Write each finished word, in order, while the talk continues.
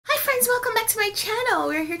friends, welcome back to my channel.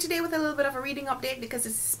 We're here today with a little bit of a reading update because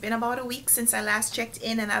it's been about a week since I last checked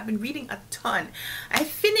in and I've been reading a ton. I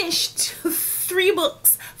finished 3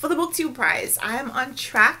 books for the BookTube prize. I am on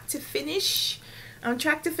track to finish.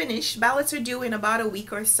 Ballots are due in about a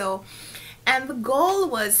week or so. And the goal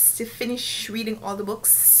was to finish reading all the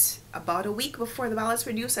books about a week before the ballots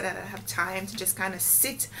were due so that I have time to just kind of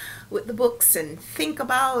sit with the books and think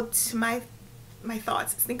about my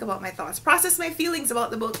thoughts, process my feelings about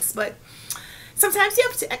the books. But sometimes you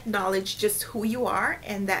have to acknowledge just who you are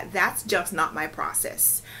and that's just not my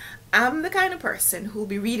process. I'm the kind of person who'll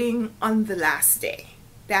be reading on the last day.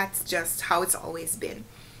 That's just how it's always been.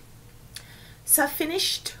 So I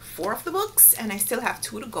finished 4 of the books and I still have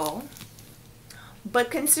 2 to go. But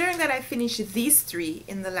considering that I finished these 3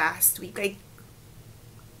 in the last week,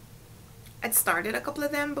 I'd started a couple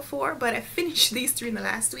of them before, but I finished these 3 in the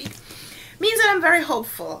last week, means that I'm very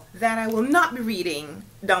hopeful that I will not be reading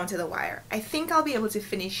down to the wire. I think I'll be able to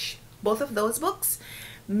finish both of those books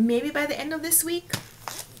maybe by the end of this week.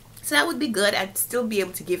 So that would be good. I'd still be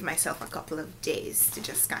able to give myself a couple of days to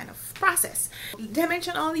just kind of process. Did I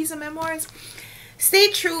mention all these are memoirs?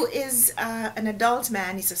 Stay True is an adult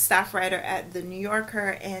man. He's a staff writer at The New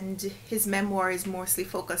Yorker, and his memoir is mostly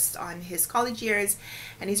focused on his college years,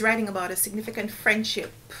 and he's writing about a significant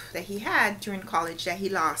friendship that he had during college that he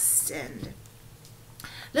lost, and a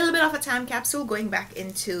little bit of a time capsule going back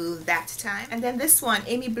into that time. And then this one,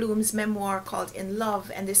 Amy Bloom's memoir called In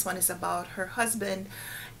Love, and this one is about her husband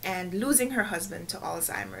and losing her husband to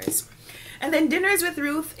Alzheimer's. And then Dinners with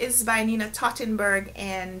Ruth is by Nina Tottenberg,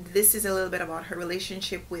 and this is a little bit about her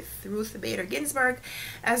relationship with Ruth Bader Ginsburg,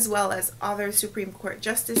 as well as other Supreme Court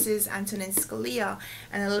justices, Antonin Scalia,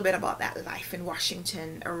 and a little bit about that life in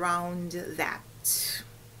Washington around that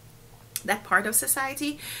part of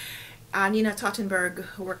society. Nina Tottenberg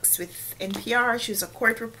works with NPR. She's a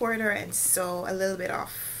court reporter, and so a little bit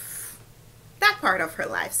of that part of her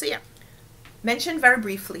life. So yeah, mentioned very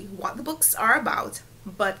briefly what the books are about,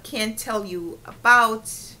 but can't tell you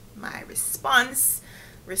about my responses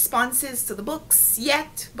to the books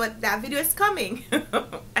yet, but that video is coming.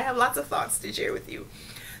 I have lots of thoughts to share with you.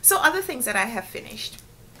 So other things that I have finished.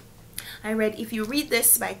 I read If You Read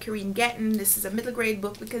This by Karine Getton. This is a middle grade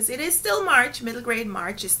book because it is still March. Middle grade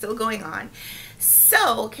March is still going on.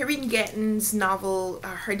 So Karine Getton's novel,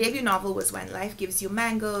 her debut novel was When Life Gives You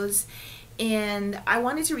Mangoes. And I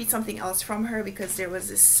wanted to read something else from her because there was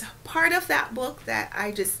this part of that book that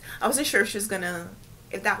I wasn't sure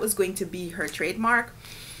if that was going to be her trademark.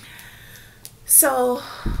 So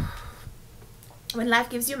When Life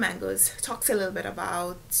Gives You Mangoes talks a little bit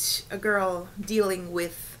about a girl dealing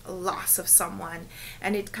with a loss of someone,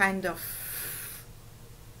 and it kind of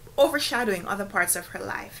overshadowing other parts of her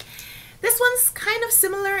life. This one's kind of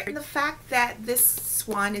similar in the fact that this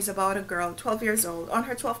one is about a girl, 12 years old. On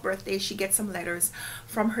her 12th birthday, she gets some letters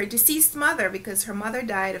from her deceased mother because her mother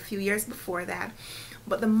died a few years before that.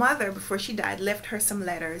 But the mother, before she died, left her some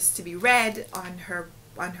letters to be read on her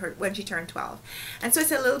when she turned 12. And so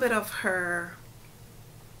it's a little bit of her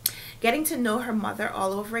getting to know her mother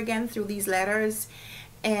all over again through these letters,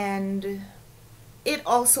 and it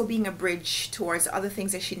also being a bridge towards other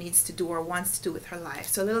things that she needs to do or wants to do with her life.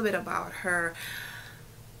 So a little bit about her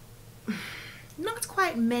not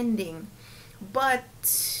quite mending,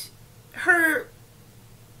 but her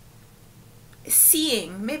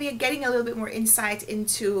seeing, maybe getting a little bit more insight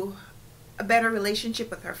into a better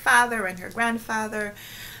relationship with her father and her grandfather.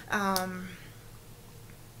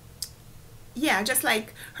 Yeah, just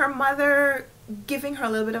like her mother giving her a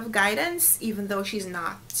little bit of guidance even though she's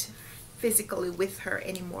not physically with her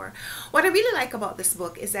anymore. What I really like about this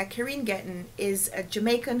book is that Karine Getton is a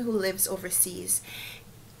Jamaican who lives overseas.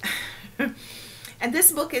 And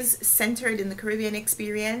this book is centered in the Caribbean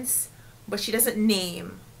experience, but she doesn't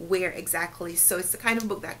name where exactly. So it's the kind of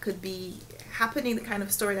book that could be happening, the kind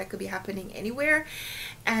of story that could be happening anywhere.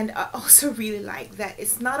 And I also really like that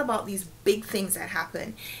it's not about these big things that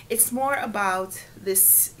happen. It's more about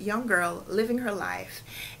this young girl living her life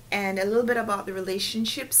and a little bit about the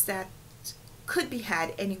relationships that could be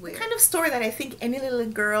had anywhere. The kind of story that I think any little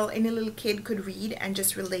girl, any little kid could read and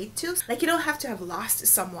just relate to. Like, you don't have to have lost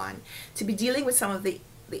someone to be dealing with some of the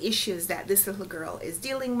issues that this little girl is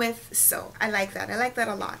dealing with. So I like that. I like that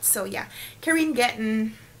a lot. So yeah, Karine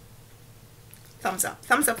Getton, thumbs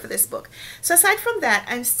up for this book. So aside from that,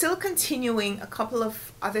 I'm still continuing a couple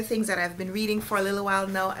of other things that I've been reading for a little while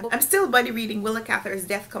now. I'm still buddy reading Willa Cather's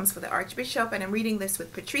Death Comes for the Archbishop, and I'm reading this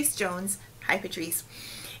with Patrice Jones. Hi Patrice.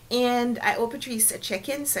 And I owe Patrice a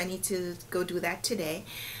check-in, so I need to go do that today.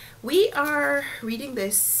 We are reading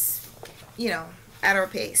this, you know, at our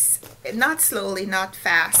pace. Not slowly, not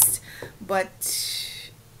fast. but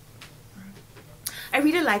I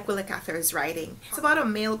really like Willa Cather's writing. It's about a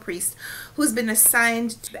male priest who's been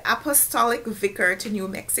assigned to the apostolic vicar to New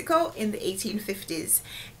Mexico in the 1850s.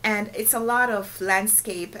 And it's a lot of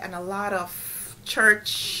landscape and a lot of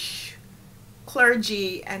church,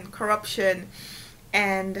 clergy, and corruption,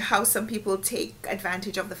 and how some people take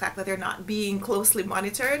advantage of the fact that they're not being closely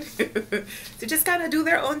monitored to just kind of do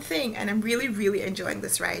their own thing. And I'm really, really enjoying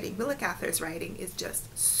this writing. Willa Cather's writing is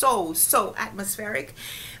just so atmospheric.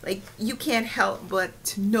 Like, you can't help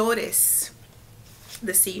but notice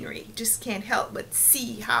the scenery. Just can't help but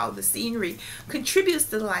see how the scenery contributes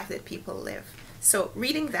to the life that people live. So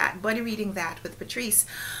reading that, buddy reading that with Patrice.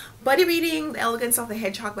 Buddy reading The Elegance of the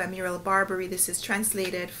Hedgehog by Muriel Barbary. This is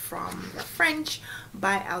translated from the French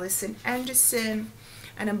by Alison Anderson.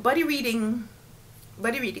 And I'm buddy reading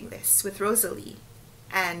this with Rosalie.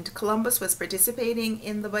 And Columbus was participating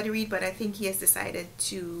in the buddy read, but I think he has decided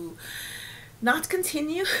to not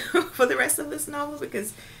continue for the rest of this novel,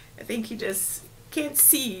 because I think he just can't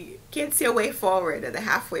see a way forward at the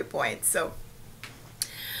halfway point. So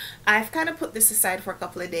I've kind of put this aside for a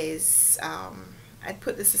couple of days. I'd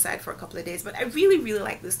put this aside for a couple of days, but I really, really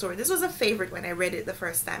like this story. This was a favorite when I read it the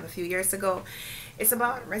first time a few years ago. It's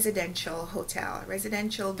about residential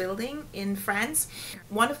building in France.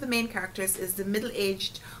 One of the main characters is the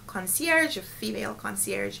middle-aged concierge, a female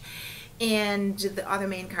concierge, and the other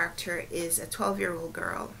main character is a 12-year-old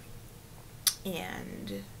girl.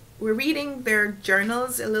 And we're reading their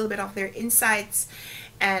journals, a little bit of their insights,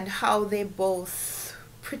 and how they both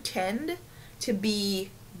pretend to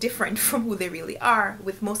be different from who they really are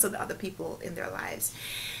with most of the other people in their lives.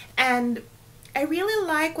 And I really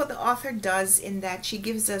like what the author does in that she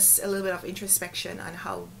gives us a little bit of introspection on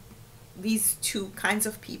how these two kinds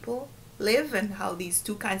of people live and how these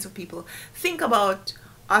two kinds of people think about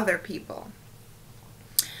other people.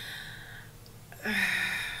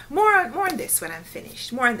 More on this when I'm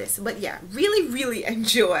finished. More on this. But yeah, really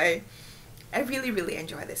enjoy. I really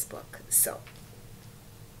enjoy this book. So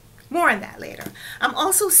more on that later. I'm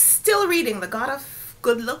also still reading The God of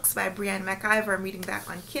Good Looks by Brianne McIver. I'm reading that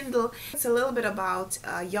on Kindle. It's a little bit about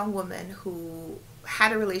a young woman who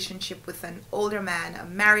had a relationship with an older man, a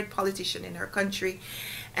married politician in her country.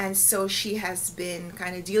 And so she has been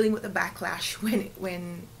kind of dealing with the backlash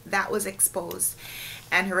when that was exposed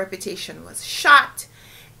and her reputation was shot.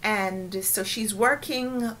 And so she's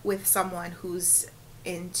working with someone who's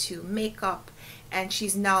into makeup, and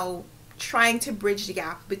she's now trying to bridge the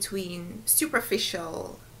gap between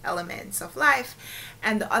superficial elements of life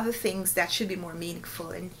and the other things that should be more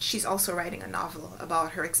meaningful. And she's also writing a novel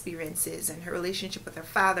about her experiences and her relationship with her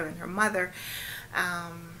father and her mother.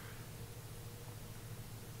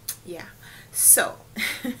 Yeah, so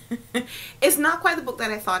it's not quite the book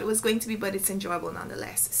that I thought it was going to be, but it's enjoyable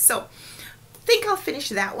nonetheless. So I think I'll finish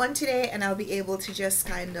that one today, and I'll be able to just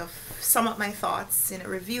kind of sum up my thoughts in a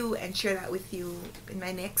review and share that with you in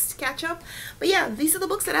my next catch-up. But yeah, these are the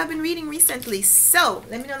books that I've been reading recently. So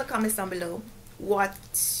let me know in the comments down below what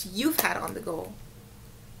you've had on the go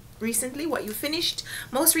recently, what you finished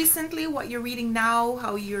most recently, what you're reading now,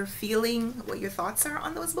 how you're feeling, what your thoughts are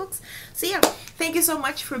on those books. So yeah, thank you so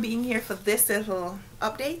much for being here for this little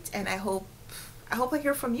update, and I hope I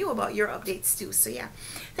hear from you about your updates too. So yeah,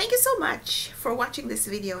 thank you so much for watching this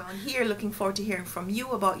video. I'm here looking forward to hearing from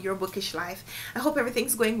you about your bookish life. I hope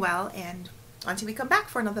everything's going well, and until we come back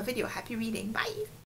for another video, happy reading. Bye.